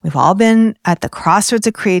We've all been at the crossroads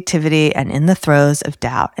of creativity and in the throes of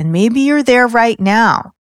doubt. And maybe you're there right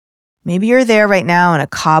now. Maybe you're there right now in a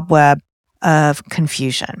cobweb of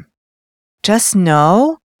confusion. Just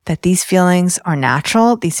know that these feelings are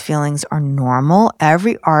natural. These feelings are normal.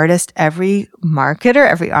 Every artist, every marketer,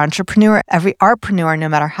 every entrepreneur, every artpreneur, no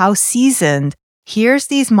matter how seasoned, hears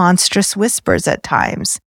these monstrous whispers at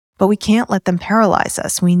times. But we can't let them paralyze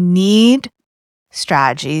us. We need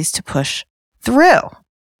strategies to push through.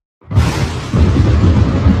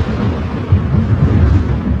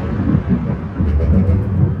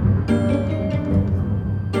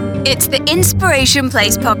 It's the Inspiration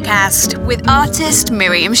Place podcast with artist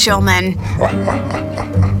Miriam Schulman.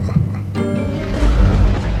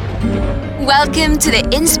 Welcome to the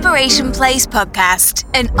Inspiration Place podcast,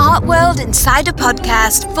 an art world insider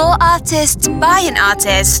podcast for artists by an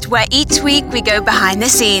artist, where each week we go behind the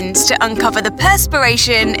scenes to uncover the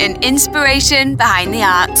perspiration and inspiration behind the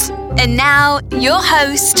art. And now, your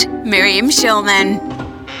host, Miriam Schulman.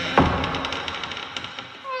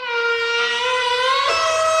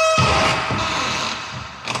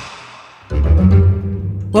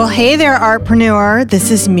 Well, hey there, artpreneur. This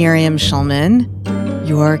is Miriam Schulman,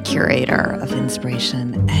 your curator of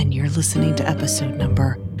inspiration, and you're listening to episode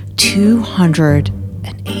number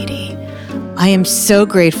 280. I am so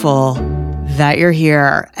grateful that you're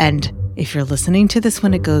here. And if you're listening to this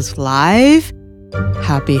when it goes live,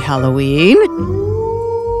 happy Halloween.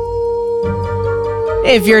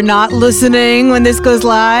 If you're not listening when this goes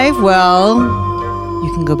live, well,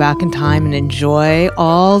 you can go back in time and enjoy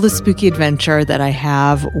all the spooky adventure that I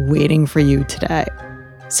have waiting for you today.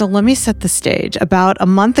 So let me set the stage. About a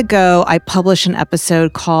month ago, I published an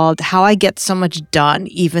episode called How I Get So Much Done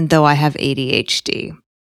Even Though I Have ADHD.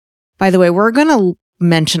 By the way, we're going to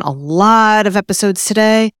mention a lot of episodes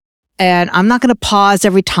today, and I'm not going to pause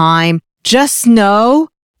every time. Just know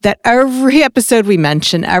that every episode we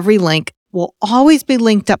mention, every link will always be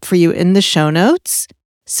linked up for you in the show notes.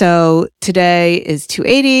 So today is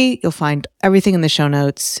 280. You'll find everything in the show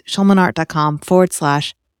notes,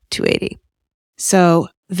 schulmanart.com/280. So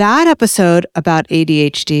that episode about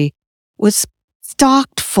ADHD was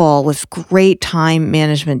stocked full with great time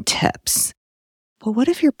management tips. But what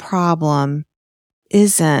if your problem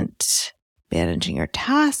isn't managing your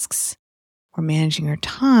tasks or managing your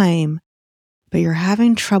time, but you're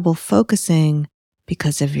having trouble focusing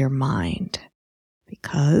because of your mind,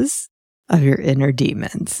 because of your inner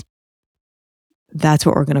demons? That's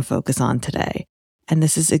what we're going to focus on today. And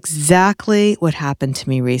this is exactly what happened to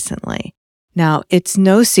me recently. Now, it's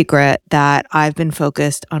no secret that I've been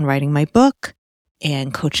focused on writing my book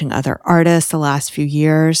and coaching other artists the last few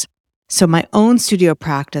years. So my own studio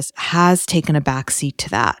practice has taken a backseat to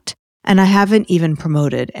that. And I haven't even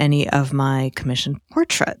promoted any of my commissioned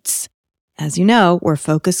portraits. As you know, where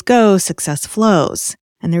focus goes, success flows.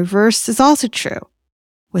 And the reverse is also true.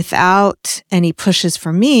 Without any pushes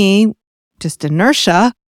from me, just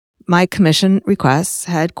inertia, my commission requests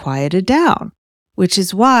had quieted down, which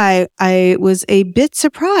is why I was a bit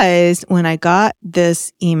surprised when I got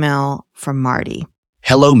this email from Marty.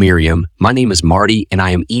 Hello, Miriam. My name is Marty, and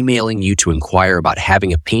I am emailing you to inquire about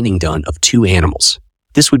having a painting done of two animals.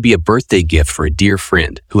 This would be a birthday gift for a dear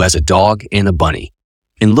friend who has a dog and a bunny.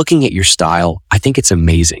 In looking at your style, I think it's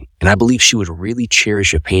amazing, and I believe she would really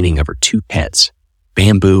cherish a painting of her two pets,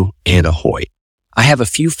 Bamboo and Ahoy. I have a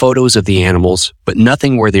few photos of the animals, but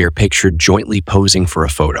nothing where they are pictured jointly posing for a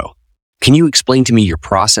photo. Can you explain to me your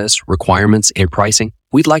process, requirements, and pricing?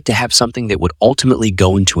 We'd like to have something that would ultimately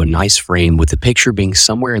go into a nice frame with the picture being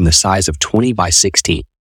somewhere in the size of 20 by 16,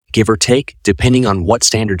 give or take, depending on what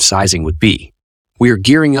standard sizing would be. We are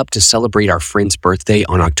gearing up to celebrate our friend's birthday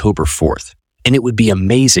on October 4th, and it would be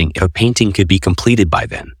amazing if a painting could be completed by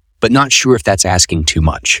then, but not sure if that's asking too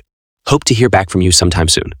much. Hope to hear back from you sometime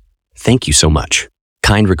soon. Thank you so much.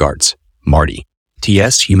 Kind regards, Marty.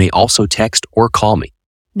 T.S. You may also text or call me.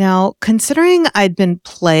 Now, considering I'd been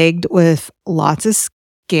plagued with lots of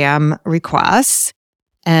scam requests,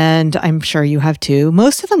 and I'm sure you have too,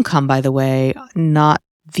 most of them come, by the way, not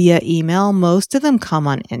via email. Most of them come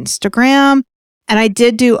on Instagram. And I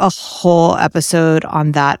did do a whole episode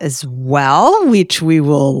on that as well, which we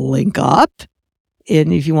will link up.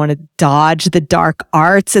 And if you want to dodge the dark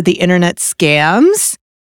arts of the internet scams,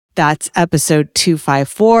 that's episode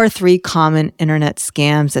 254, 3 Common Internet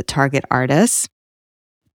Scams That Target Artists.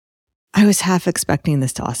 I was half expecting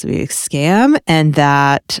this to also be a scam, and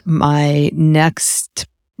that my next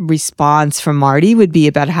response from Marty would be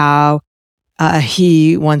about how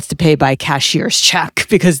he wants to pay by cashier's check,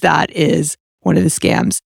 because that is one of the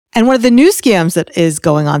scams. And one of the new scams that is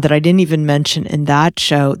going on that I didn't even mention in that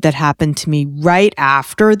show that happened to me right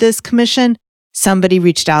after this commission, somebody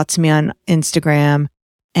reached out to me on Instagram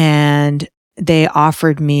and they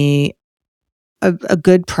offered me a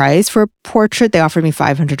good price for a portrait. They offered me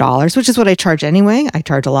 $500, which is what I charge anyway. I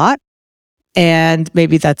charge a lot. And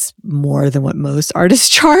maybe that's more than what most artists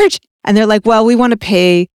charge. And they're like, well, we want to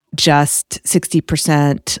pay just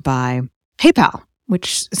 60% by PayPal,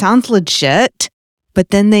 which sounds legit. But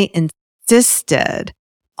then they insisted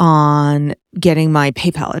on getting my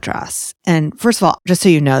PayPal address. And first of all, just so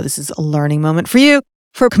you know, this is a learning moment for you.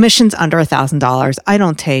 For commissions under $1,000, I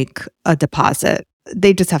don't take a deposit.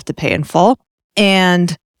 They just have to pay in full.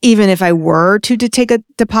 And even if I were to take a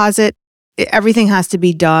deposit, everything has to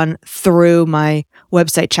be done through my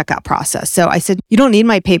website checkout process. So I said, you don't need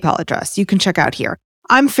my PayPal address. You can check out here.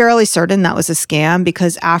 I'm fairly certain that was a scam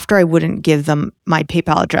because after I wouldn't give them my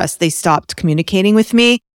PayPal address, they stopped communicating with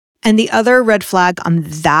me. And the other red flag on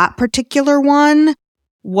that particular one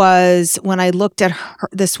was when I looked at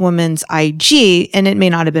this woman's IG, and it may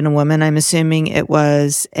not have been a woman. I'm assuming it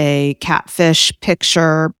was a catfish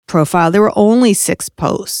picture profile. There were only 6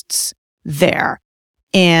 posts there.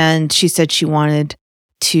 And she said she wanted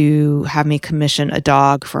to have me commission a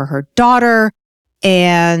dog for her daughter.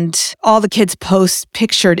 And all the kids' posts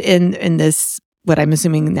pictured in this, what I'm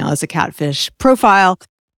assuming now is a catfish profile,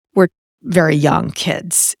 were very young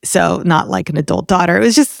kids. So not like an adult daughter. It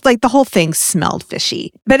was just like the whole thing smelled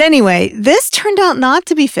fishy. But anyway, this turned out not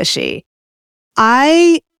to be fishy.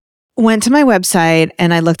 I went to my website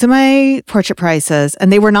and I looked at my portrait prices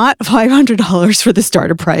and they were not $500 for the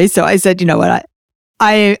starter price. So I said, you know what?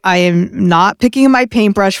 I am not picking my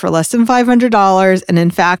paintbrush for less than $500. And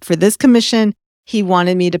in fact, for this commission, he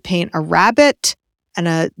wanted me to paint a rabbit and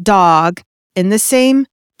a dog in the same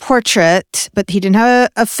portrait, but he didn't have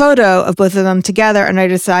a photo of both of them together. And I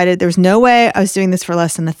decided there's no way I was doing this for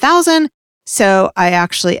less than $1,000. So I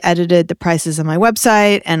actually edited the prices on my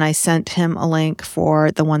website and I sent him a link for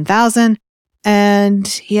the $1,000 and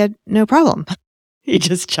he had no problem. He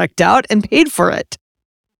just checked out and paid for it.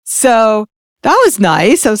 So that was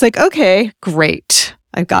nice. I was like, okay, great.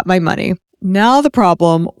 I've got my money. Now the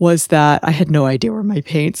problem was that I had no idea where my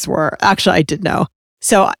paints were. Actually, I did know.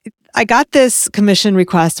 So I got this commission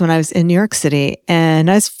request when I was in New York City, and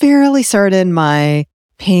I was fairly certain my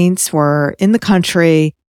paints were in the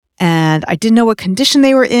country, and I didn't know what condition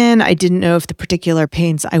they were in. I didn't know if the particular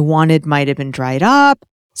paints I wanted might have been dried up.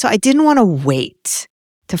 So I didn't want to wait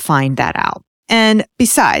to find that out. And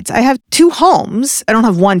besides, I have 2 homes. I don't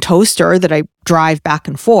have one toaster that I drive back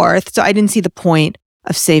and forth. So I didn't see the point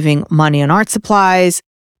of saving money on art supplies.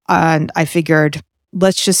 And I figured,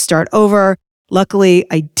 let's just start over. Luckily,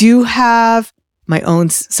 I do have my own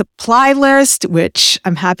supply list, which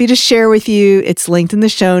I'm happy to share with you. It's linked in the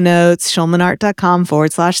show notes,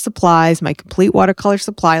 schulmanart.com/supplies, my complete watercolor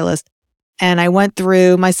supply list. And I went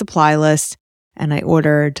through my supply list and I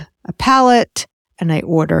ordered a palette and I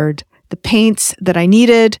ordered the paints that I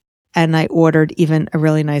needed. And I ordered even a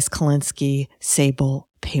really nice Kolinsky Sable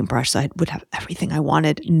paintbrush. So I would have everything I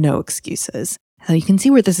wanted, no excuses. So you can see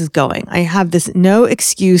where this is going. I have this no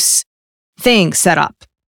excuse thing set up.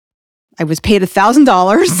 I was paid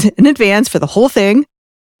 $1,000 in advance for the whole thing.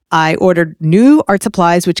 I ordered new art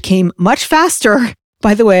supplies, which came much faster,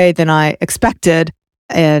 by the way, than I expected.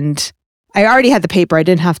 And I already had the paper. I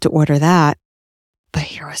didn't have to order that. But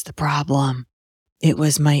here was the problem. It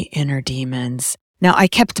was my inner demons. Now, I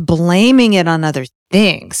kept blaming it on other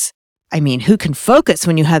things. I mean, who can focus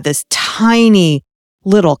when you have this tiny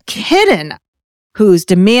little kitten who's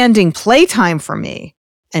demanding playtime from me?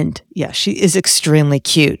 And yeah, she is extremely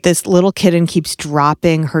cute. This little kitten keeps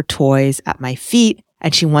dropping her toys at my feet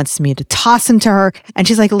and she wants me to toss them to her. And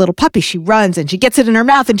she's like a little puppy. She runs and she gets it in her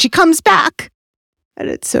mouth and she comes back. And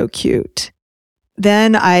it's so cute.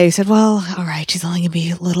 Then I said, well, all right, she's only going to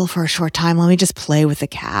be little for a short time. Let me just play with the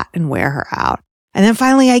cat and wear her out. And then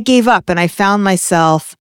finally I gave up and I found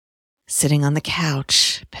myself sitting on the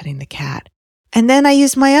couch, petting the cat. And then I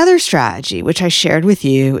used my other strategy, which I shared with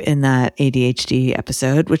you in that ADHD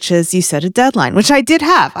episode, which is you set a deadline, which I did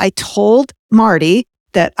have. I told Marty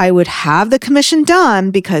that I would have the commission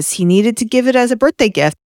done because he needed to give it as a birthday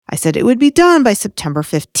gift. I said it would be done by September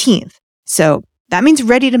 15th. So that means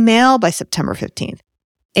ready to mail by September 15th.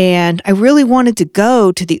 And I really wanted to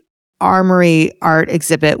go to the Armory art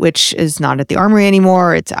exhibit, which is not at the Armory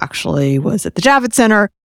anymore. It actually was at the Javits Center.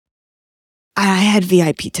 I had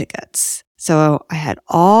VIP tickets. So I had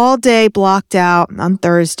all day blocked out on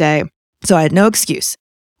Thursday. So I had no excuse.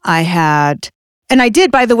 And I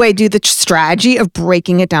did, by the way, do the strategy of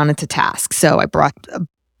breaking it down into tasks. So I brought a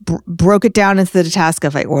broke it down into the task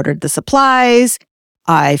of I ordered the supplies,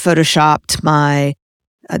 I photoshopped my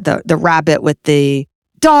the rabbit with the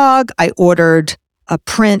dog, I ordered a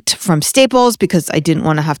print from Staples because I didn't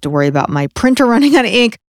want to have to worry about my printer running out of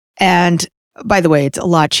ink. And by the way, it's a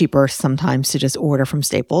lot cheaper sometimes to just order from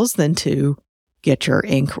Staples than to get your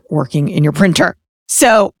ink working in your printer.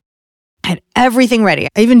 So I had everything ready.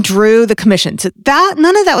 I even drew the commission. So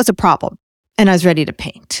none of that was a problem. And I was ready to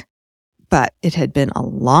paint. But it had been a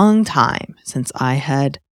long time since I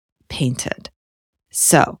had painted.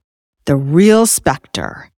 So the real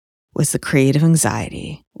specter was the creative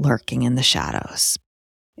anxiety lurking in the shadows.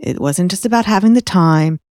 It wasn't just about having the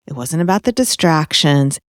time. It wasn't about the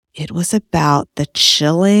distractions. It was about the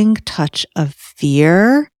chilling touch of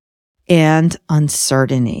fear and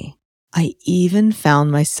uncertainty. I even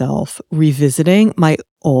found myself revisiting my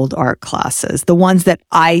old art classes, the ones that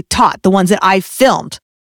I taught, the ones that I filmed.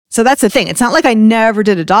 So that's the thing. It's not like I never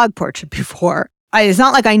did a dog portrait before. It's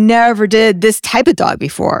not like I never did this type of dog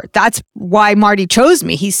before. That's why Marty chose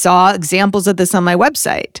me. He saw examples of this on my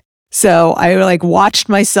website. So I watched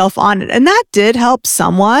myself on it, and that did help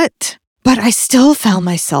somewhat. But I still found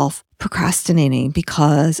myself procrastinating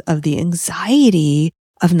because of the anxiety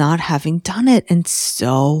of not having done it in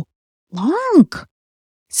so long.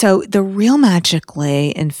 So the real magic lay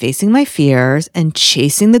in facing my fears and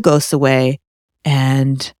chasing the ghosts away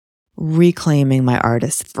and reclaiming my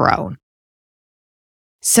artist throne.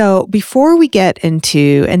 So before we get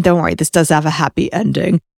into, and don't worry, this does have a happy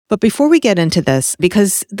ending, but before we get into this,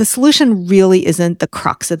 because the solution really isn't the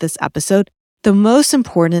crux of this episode, the most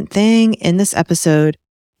important thing in this episode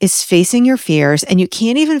is facing your fears. And you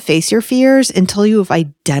can't even face your fears until you have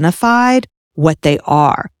identified what they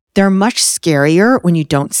are. They're much scarier when you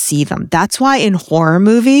don't see them. That's why in horror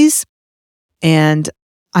movies, and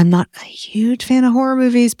I'm not a huge fan of horror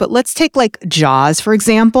movies, but let's take Jaws, for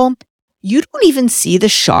example. You don't even see the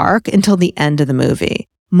shark until the end of the movie.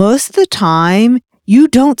 Most of the time, you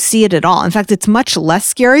don't see it at all. In fact, it's much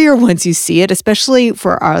less scarier once you see it, especially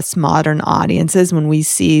for us modern audiences. When we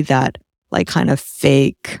see that kind of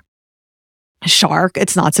fake shark,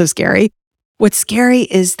 it's not so scary. What's scary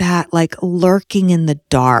is that lurking in the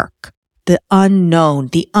dark, the unknown,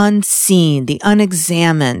 the unseen, the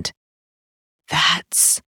unexamined.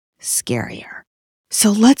 That's scarier.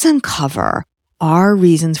 So let's uncover our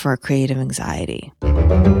reasons for our creative anxiety.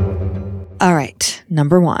 All right,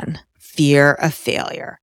 number 1, fear of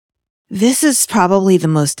failure. This is probably the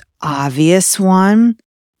most obvious one,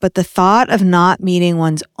 but the thought of not meeting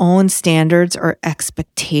one's own standards or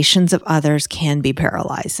expectations of others can be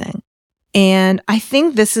paralyzing. And I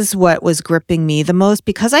think this is what was gripping me the most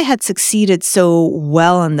because I had succeeded so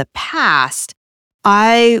well in the past.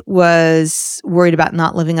 I was worried about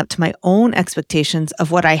not living up to my own expectations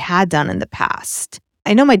of what I had done in the past.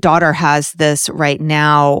 I know my daughter has this right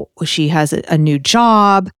now. She has a new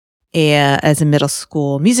job as a middle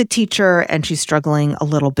school music teacher, and she's struggling a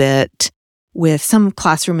little bit with some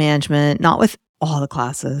classroom management, not with all the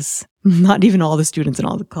classes, not even all the students in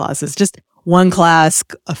all the classes, just one class,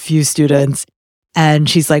 a few students. And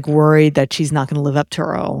she's worried that she's not going to live up to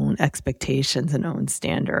her own expectations and own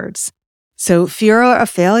standards. So fear of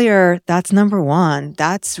failure, that's number 1.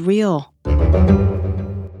 That's real.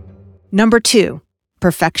 Number 2,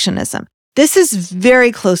 perfectionism. This is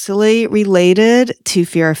very closely related to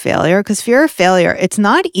fear of failure because fear of failure, it's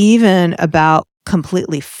not even about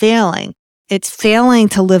completely failing. It's failing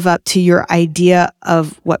to live up to your idea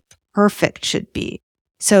of what perfect should be.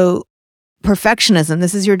 So perfectionism,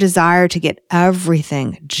 this is your desire to get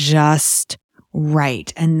everything just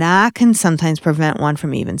right. And that can sometimes prevent one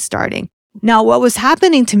from even starting. Now, what was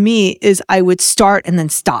happening to me is I would start and then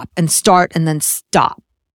stop and start and then stop.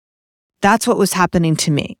 That's what was happening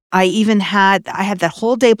to me. I had that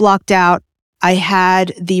whole day blocked out. I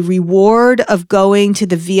had the reward of going to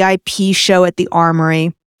the VIP show at the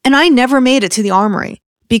Armory, and I never made it to the Armory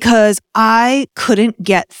because I couldn't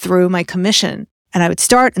get through my commission. And I would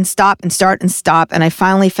start and stop and start and stop. And I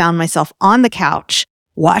finally found myself on the couch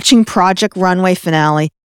watching Project Runway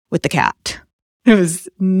finale with the cat. It was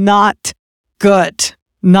not good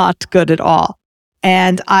at all.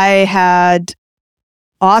 And I had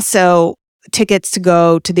also tickets to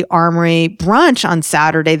go to the Armory brunch on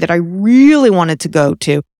Saturday that I really wanted to go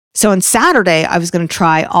to. So on Saturday, I was going to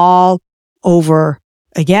try all over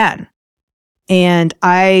again. And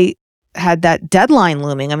I had that deadline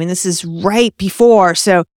looming. I mean, this is right before.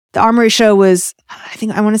 So the Armory show was,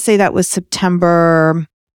 I want to say that was September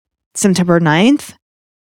 9th.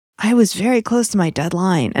 I was very close to my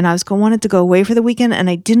deadline and I wanted to go away for the weekend and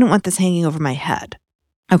I didn't want this hanging over my head.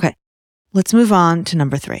 Okay, let's move on to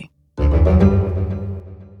number 3.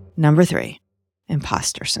 Number 3,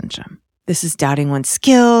 imposter syndrome. This is doubting one's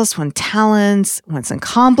skills, one's talents, one's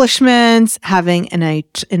accomplishments, having an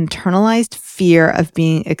internalized fear of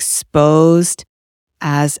being exposed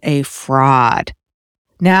as a fraud.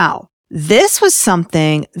 Now, this was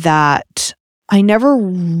something that I never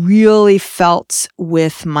really felt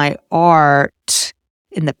with my art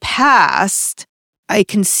in the past. I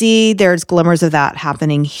can see there's glimmers of that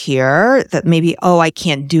happening here, that maybe, I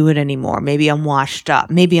can't do it anymore. Maybe I'm washed up.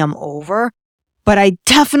 Maybe I'm over. But I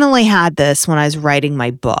definitely had this when I was writing my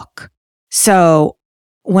book. So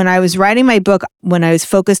when I was writing my book, when I was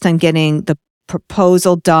focused on getting the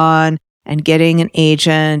proposal done and getting an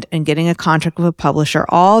agent and getting a contract with a publisher,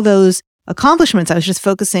 all those accomplishments, I was just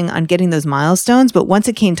focusing on getting those milestones. But once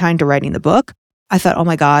it came time to writing the book, I thought, oh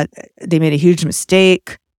my God, they made a huge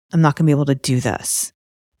mistake. I'm not going to be able to do this.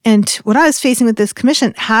 And what I was facing with this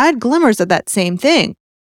commission had glimmers of that same thing.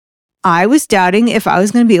 I was doubting if I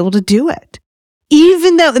was going to be able to do it.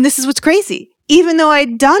 Even though, and this is what's crazy, even though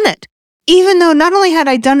I'd done it, even though not only had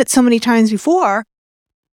I done it so many times before,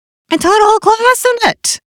 I taught a whole class on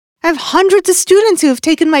it. I have hundreds of students who have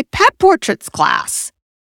taken my pet portraits class.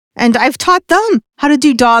 And I've taught them how to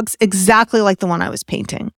do dogs exactly like the one I was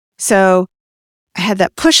painting. So I had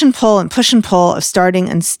that push and pull of starting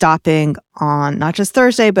and stopping on not just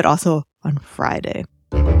Thursday, but also on Friday.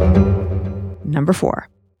 Number 4,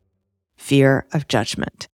 fear of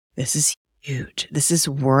judgment. This is huge. This is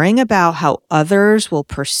worrying about how others will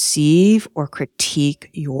perceive or critique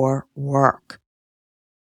your work.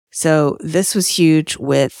 So this was huge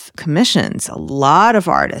with commissions. A lot of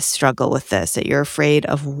artists struggle with this, that you're afraid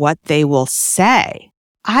of what they will say.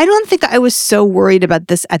 I don't think I was so worried about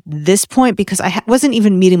this at this point because I wasn't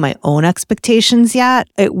even meeting my own expectations yet.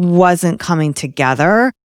 It wasn't coming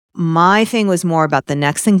together. My thing was more about the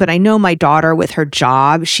next thing, but I know my daughter with her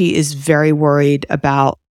job, she is very worried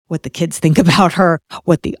about what the kids think about her,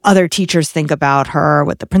 what the other teachers think about her,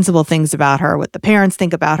 what the principal thinks about her, what the parents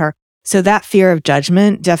think about her. So that fear of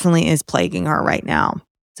judgment definitely is plaguing her right now.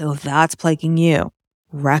 So if that's plaguing you,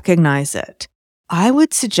 recognize it. I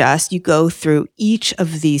would suggest you go through each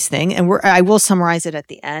of these things, and I will summarize it at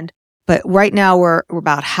the end. But right now we're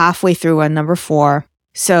about halfway through on number 4.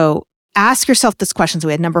 So ask yourself this question. So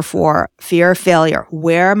we had number 4, fear of failure.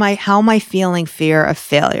 How am I feeling fear of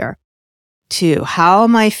failure? 2, how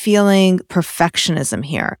am I feeling perfectionism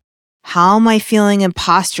here? How am I feeling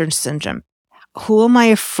imposter syndrome? Who am I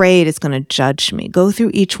afraid is going to judge me? Go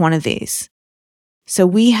through each one of these. So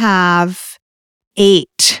we have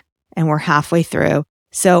 8. And we're halfway through.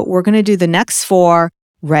 So we're going to do the next 4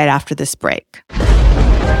 right after this break.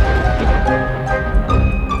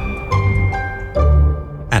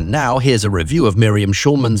 And now here's a review of Miriam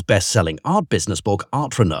Schulman's best-selling art business book,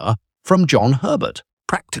 Artpreneur, from John Herbert.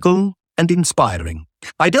 Practical and inspiring.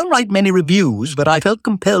 I don't write many reviews, but I felt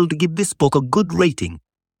compelled to give this book a good rating.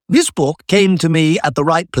 This book came to me at the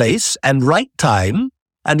right place and right time,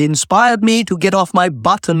 and inspired me to get off my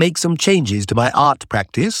butt and make some changes to my art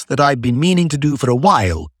practice that I've been meaning to do for a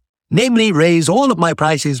while, namely raise all of my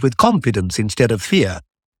prices with confidence instead of fear.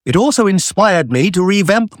 It also inspired me to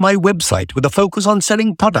revamp my website with a focus on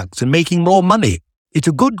selling products and making more money. It's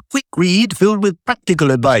a good, quick read filled with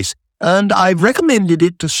practical advice, and I've recommended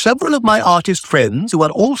it to several of my artist friends who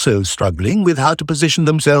are also struggling with how to position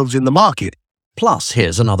themselves in the market. Plus,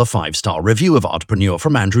 here's another 5-star review of Artpreneur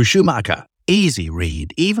from Andrew Schumacher. Easy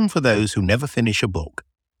read, even for those who never finish a book.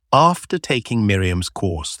 After taking Miriam's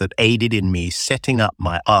course that aided in me setting up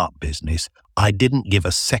my art business, I didn't give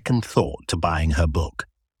a second thought to buying her book.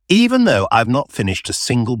 Even though I've not finished a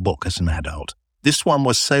single book as an adult, this one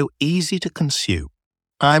was so easy to consume.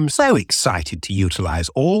 I'm so excited to utilize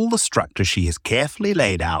all the structure she has carefully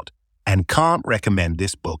laid out and can't recommend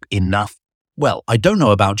this book enough. Well, I don't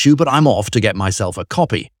know about you, but I'm off to get myself a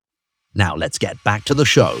copy. Now let's get back to the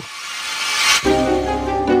show.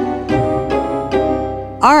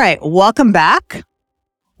 All right, welcome back.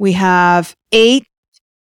 We have 8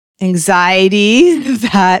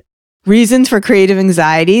 reasons for creative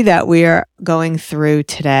anxiety that we are going through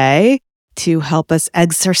today to help us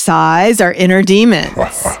exercise our inner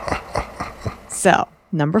demons. So,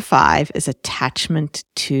 number 5 is attachment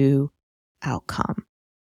to outcome.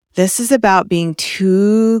 This is about being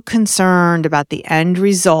too concerned about the end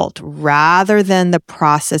result rather than the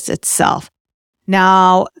process itself.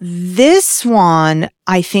 Now, this one,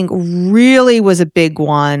 I think, really was a big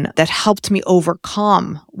one that helped me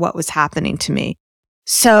overcome what was happening to me.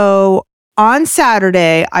 So on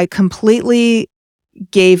Saturday, I completely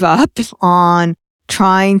gave up on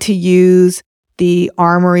trying to use the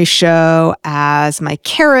Armory show as my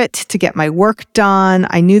carrot to get my work done.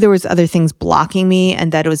 I knew there was other things blocking me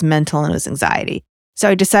and that it was mental and it was anxiety. So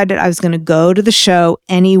I decided I was going to go to the show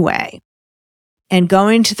anyway. And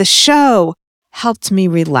going to the show helped me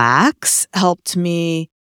relax, helped me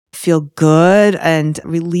feel good and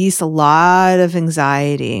release a lot of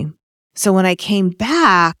anxiety. So when I came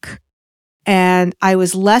back and I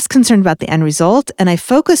was less concerned about the end result and I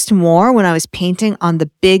focused more when I was painting on the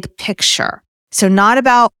big picture. So not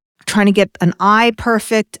about trying to get an eye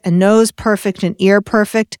perfect, a nose perfect, an ear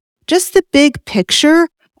perfect, just the big picture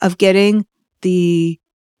of getting the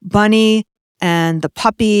bunny and the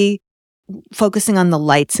puppy, focusing on the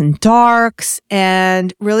lights and darks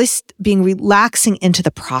and really being relaxing into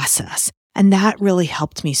the process. And that really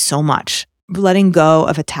helped me so much. Letting go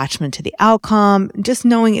of attachment to the outcome, just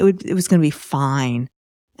knowing it was going to be fine.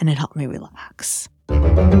 And it helped me relax.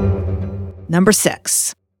 Number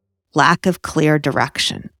 6, lack of clear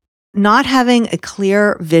direction. Not having a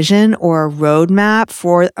clear vision or a roadmap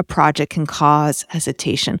for a project can cause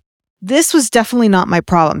hesitation. This was definitely not my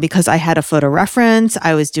problem because I had a photo reference.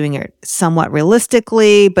 I was doing it somewhat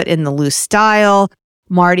realistically, but in the loose style.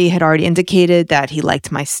 Marty had already indicated that he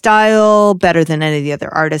liked my style better than any of the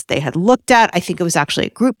other artists they had looked at. I think it was actually a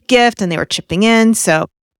group gift and they were chipping in. So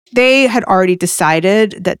they had already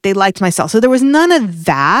decided that they liked my style. So there was none of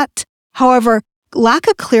that. However, lack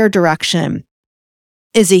of clear direction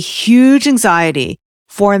is a huge anxiety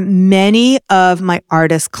for many of my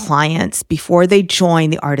artist clients before they join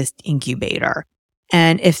the Artist Incubator.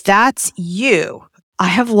 And if that's you, I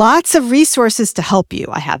have lots of resources to help you.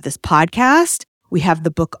 I have this podcast. We have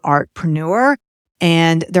the book Artpreneur,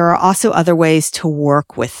 and there are also other ways to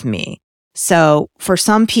work with me. So for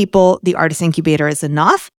some people, the Artist Incubator is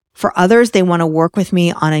enough. For others, they want to work with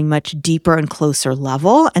me on a much deeper and closer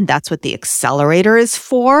level, and that's what the accelerator is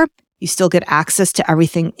for. You still get access to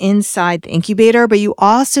everything inside the incubator, but you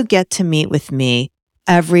also get to meet with me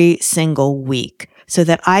every single week so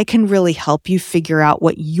that I can really help you figure out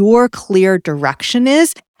what your clear direction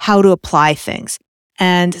is, how to apply things.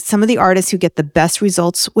 And some of the artists who get the best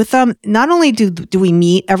results with them, not only do we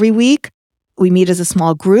meet every week, we meet as a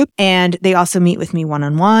small group, and they also meet with me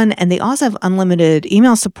one-on-one, and they also have unlimited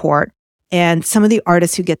email support. And some of the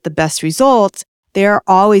artists who get the best results, they're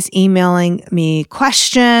always emailing me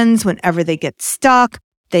questions whenever they get stuck.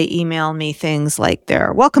 They email me things like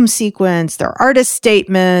their welcome sequence, their artist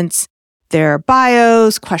statements, their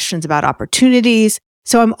bios, questions about opportunities.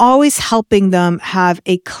 So I'm always helping them have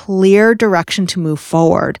a clear direction to move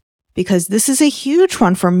forward because this is a huge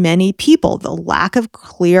one for many people. The lack of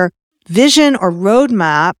clear vision or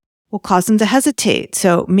roadmap will cause them to hesitate.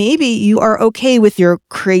 So maybe you are okay with your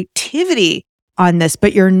creativity on this,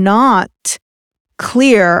 but you're not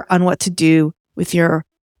clear on what to do with your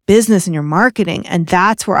business and your marketing. And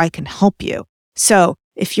that's where I can help you. So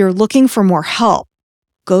if you're looking for more help,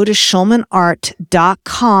 go to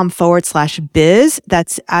schulmanart.com/biz.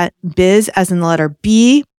 That's at biz as in the letter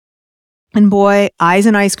B and boy, eyes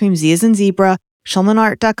and ice cream, Z as in zebra,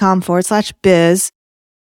 schulmanart.com/biz.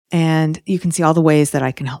 And you can see all the ways that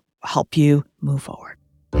I can help you move forward.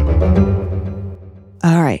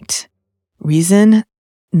 All right. Reason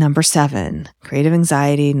number 7, creative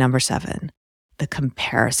anxiety. Number 7, the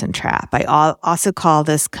comparison trap. I also call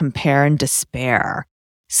this compare and despair.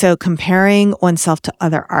 So comparing oneself to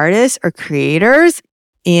other artists or creators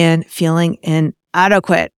and feeling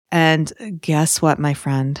inadequate. And guess what, my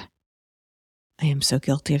friend? I am so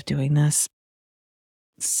guilty of doing this.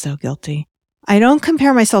 So guilty. I don't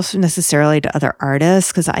compare myself necessarily to other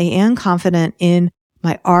artists because I am confident in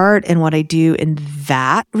my art and what I do in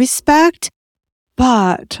that respect.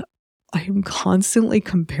 But I am constantly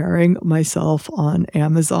comparing myself on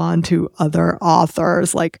Amazon to other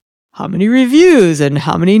authors, like how many reviews and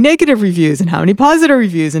how many negative reviews and how many positive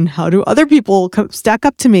reviews and how do other people stack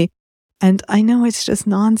up to me. And I know it's just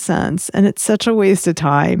nonsense and it's such a waste of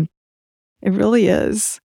time. It really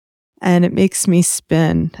is. And it makes me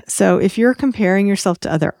spin. So if you're comparing yourself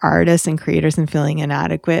to other artists and creators and feeling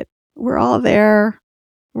inadequate, we're all there.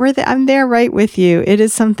 I'm there right with you. It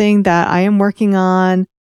is something that I am working on.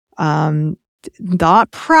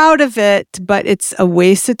 Not proud of it, but it's a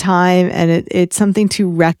waste of time and it's something to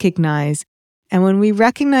recognize. And when we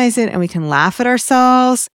recognize it and we can laugh at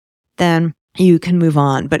ourselves, then you can move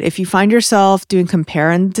on. But if you find yourself doing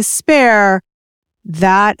compare and despair,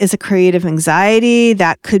 that is a creative anxiety.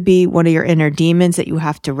 That could be one of your inner demons that you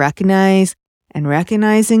have to recognize. And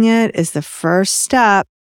recognizing it is the first step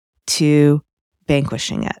to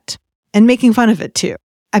vanquishing it and making fun of it too.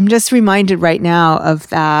 I'm just reminded right now of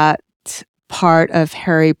that part of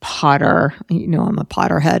Harry Potter. You know, I'm a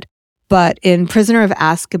Potterhead, But in Prisoner of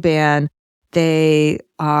Azkaban, they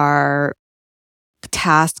are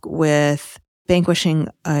tasked with vanquishing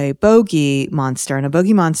a bogey monster. And a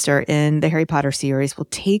bogey monster in the Harry Potter series will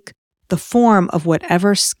take the form of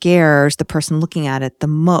whatever scares the person looking at it the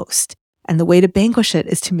most. And the way to vanquish it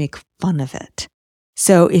is to make fun of it.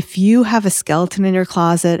 So if you have a skeleton in your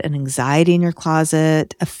closet, an anxiety in your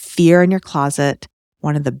closet, a fear in your closet,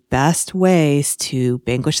 one of the best ways to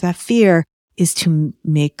vanquish that fear is to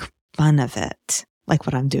make fun of it, like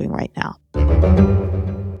what I'm doing right now.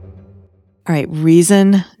 All right,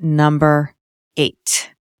 reason number 8,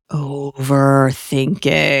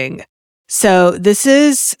 overthinking. So this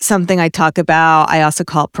is something I talk about. I also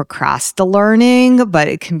call it procrastinating, but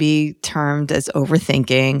it can be termed as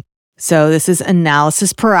overthinking. So this is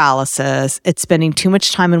analysis paralysis. It's spending too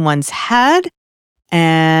much time in one's head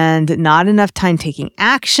and not enough time taking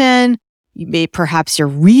action. Perhaps you're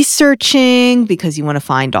researching because you want to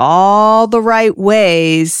find all the right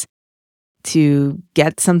ways to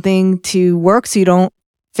get something to work so you don't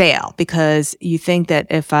fail, because you think that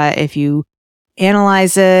if you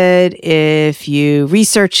analyze it, if you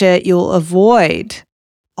research it, you'll avoid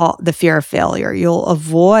all the fear of failure. You'll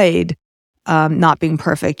avoid not being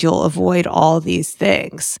perfect. You'll avoid all these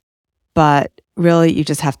things. But really, you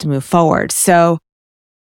just have to move forward. So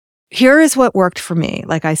here is what worked for me.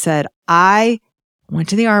 Like I said, I went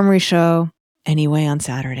to the Armory show anyway on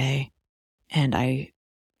Saturday, and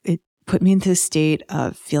it put me into a state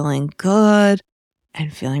of feeling good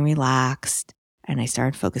and feeling relaxed. And I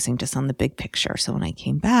started focusing just on the big picture. So when I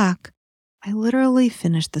came back, I literally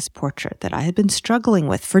finished this portrait that I had been struggling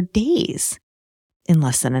with for days in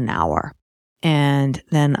less than an hour. And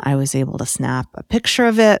then I was able to snap a picture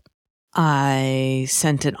of it. I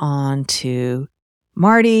sent it on to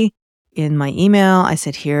Marty in my email. I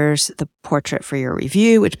said, here's the portrait for your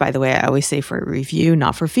review, which, by the way, I always say for a review,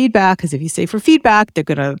 not for feedback, because if you say for feedback, they're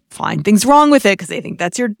going to find things wrong with it because they think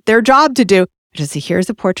that's their job to do. Just say, here's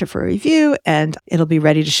a portrait for a review, and it'll be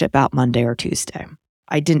ready to ship out Monday or Tuesday.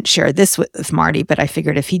 I didn't share this with Marty, but I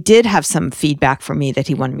figured if he did have some feedback for me that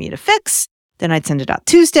he wanted me to fix, then I'd send it out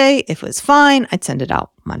Tuesday. If it was fine, I'd send it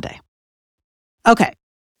out Monday. Okay,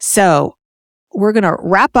 so we're going to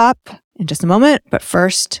wrap up in just a moment, but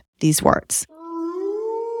first, these words.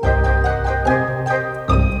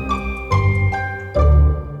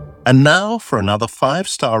 And now for another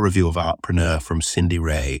 5-star review of Artpreneur from Cindy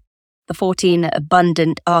Ray. The 14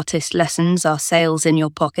 abundant artist lessons are sales in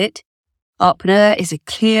your pocket. Artpreneur is a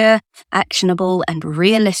clear, actionable, and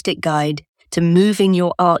realistic guide to moving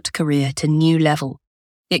your art career to new level.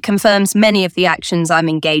 It confirms many of the actions I'm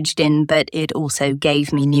engaged in, but it also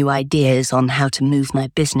gave me new ideas on how to move my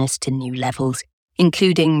business to new levels,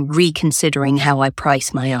 including reconsidering how I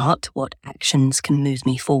price my art, what actions can move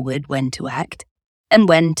me forward, when to act, and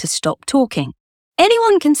when to stop talking.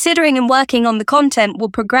 Anyone considering and working on the content will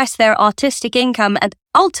progress their artistic income and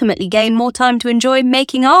ultimately gain more time to enjoy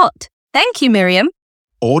making art. Thank you, Miriam.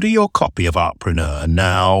 Order your copy of Artpreneur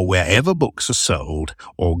now wherever books are sold,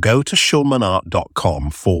 or go to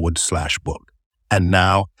schulmanart.com/book. And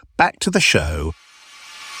now, back to the show.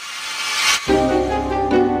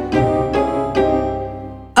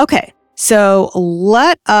 Okay, so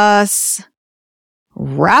let us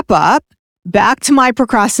wrap up. Back to my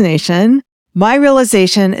procrastination. My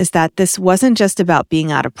realization is that this wasn't just about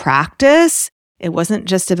being out of practice. It wasn't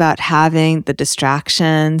just about having the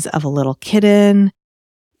distractions of a little kitten.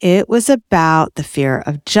 It was about the fear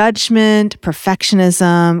of judgment,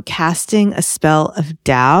 perfectionism, casting a spell of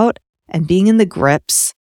doubt, and being in the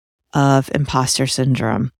grips of imposter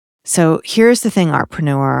syndrome. So here's the thing,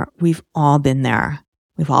 Artpreneur. We've all been there.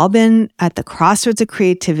 We've all been at the crossroads of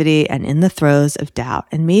creativity and in the throes of doubt.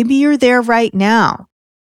 And maybe you're there right now.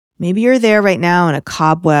 Maybe you're there right now in a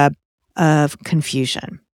cobweb of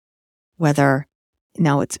confusion. Whether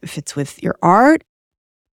now if it's with your art,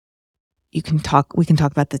 we can talk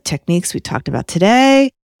about the techniques we talked about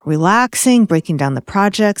today, relaxing, breaking down the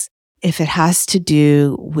projects. If it has to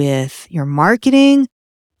do with your marketing,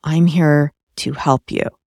 I'm here to help you.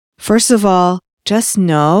 First of all, just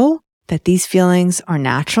know that these feelings are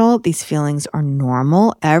natural. These feelings are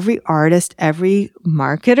normal. Every artist, every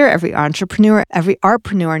marketer, every entrepreneur, every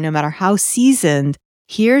artpreneur, no matter how seasoned,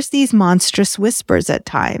 hears these monstrous whispers at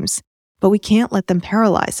times, but we can't let them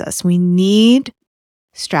paralyze us. We need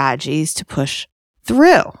strategies to push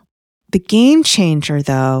through. The game changer,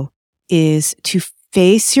 though, is to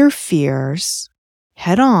face your fears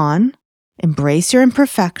head on, embrace your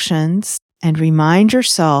imperfections, and remind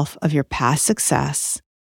yourself of your past success.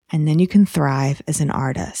 And then you can thrive as an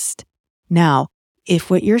artist. Now, if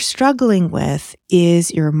what you're struggling with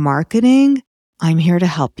is your marketing, I'm here to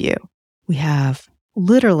help you. We have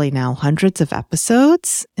literally now hundreds of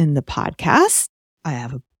episodes in the podcast. I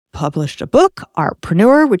have published a book,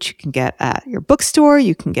 Artpreneur, which you can get at your bookstore.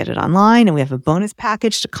 You can get it online. And we have a bonus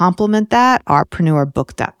package to complement that,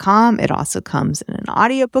 artpreneurbook.com. It also comes in an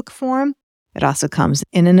audiobook form. It also comes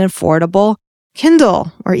in an affordable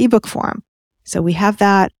Kindle or ebook form. So we have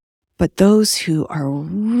that. But those who are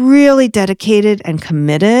really dedicated and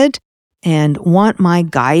committed and want my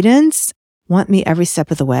guidance, want me every step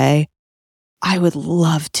of the way, I would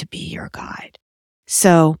love to be your guide.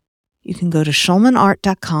 So you can go to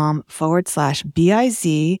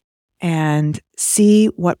schulmanart.com/BIZ and see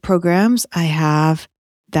what programs I have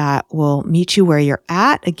that will meet you where you're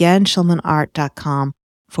at. Again,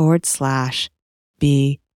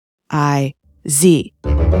 schulmanart.com/BIZ.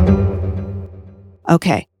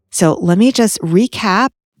 Okay. So let me just recap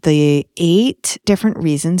the 8 different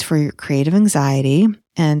reasons for your creative anxiety.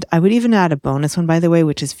 And I would even add a bonus one, by the way,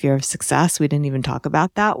 which is fear of success. We didn't even talk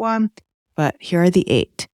about that one, but here are the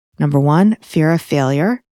 8. Number 1, fear of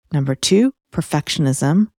failure. Number 2,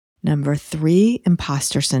 perfectionism. Number 3,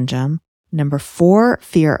 imposter syndrome. Number 4,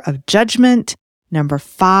 fear of judgment. Number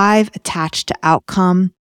 5, attached to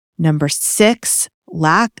outcome. Number 6,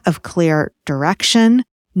 lack of clear direction.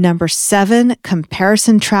 Number 7,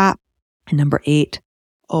 comparison trap. And number 8,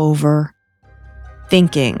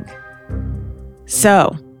 overthinking.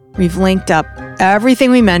 So we've linked up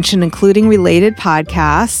everything we mentioned, including related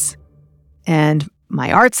podcasts and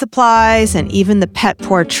my art supplies and even the pet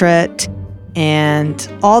portrait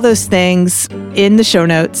and all those things in the show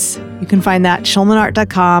notes. You can find that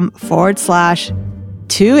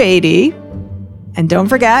schulmanart.com/280. And don't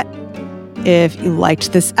forget, if you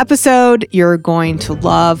liked this episode, you're going to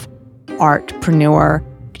love Artpreneur.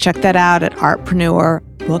 Check that out at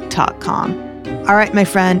artpreneurbook.com. All right, my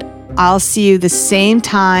friend, I'll see you the same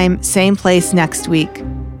time, same place next week.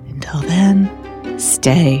 Until then,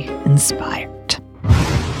 stay inspired.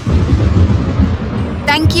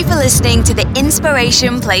 Thank you for listening to the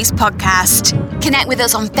Inspiration Place podcast. Connect with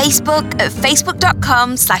us on Facebook at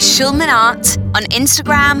facebook.com/SchulmanArt, on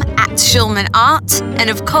Instagram at SchulmanArt, and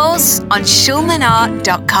of course on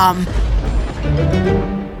schulmanart.com.